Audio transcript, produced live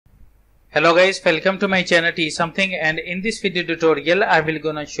Hello guys, welcome to my channel T something, and in this video tutorial I will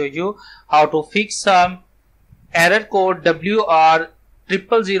gonna show you how to fix some error code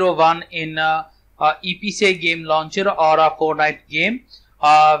WR-0001 in EPC game launcher or a Fortnite game.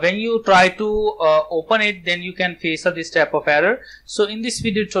 When you try to open it, then you can face this type of error. So in this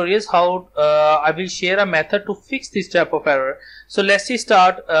video tutorial I will share a method to fix this type of error. So let's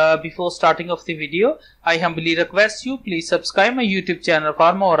start. Before starting of the video, I humbly request you please subscribe my YouTube channel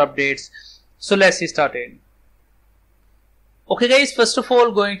for more updates. So let's start it. Okay guys, first of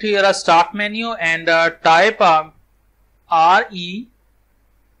all going to your start menu and type REGEDIT.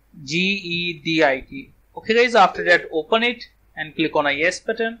 Okay guys, after that open it and click on a yes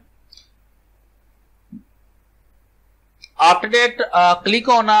button. After that click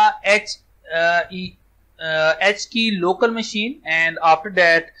on a H key local machine, and after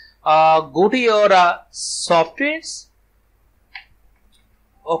that go to your softwares.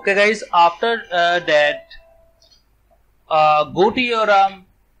 Okay guys, after that go to your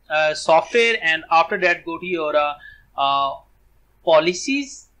software, and after that go to your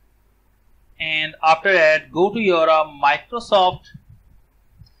policies, and after that go to your Microsoft,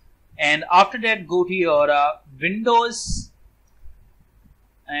 and after that go to your Windows,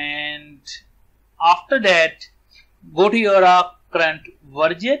 and after that go to your current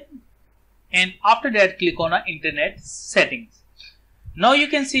version, and after that click on internet settings. Now you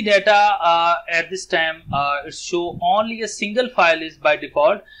can see that at this time it show only a single file is by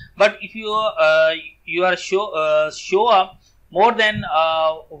default, but if you are show up more than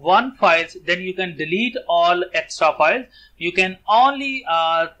one files, then you can delete all extra files. You can only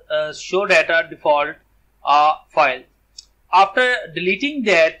show data default file. After deleting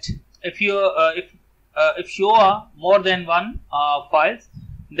that, if show more than one files,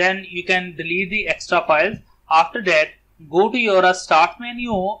 then you can delete the extra files. After that go to your start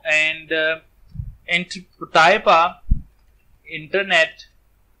menu and type internet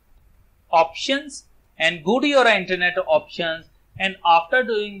options, and go to your internet options, and after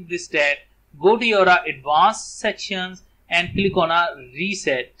doing this that go to your advanced sections and click on a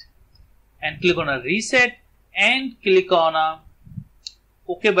reset, and click on a reset and click on a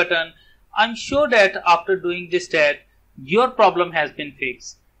OK button. I'm sure that after doing this that your problem has been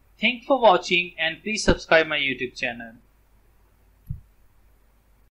fixed. Thanks for watching, and please subscribe my YouTube channel.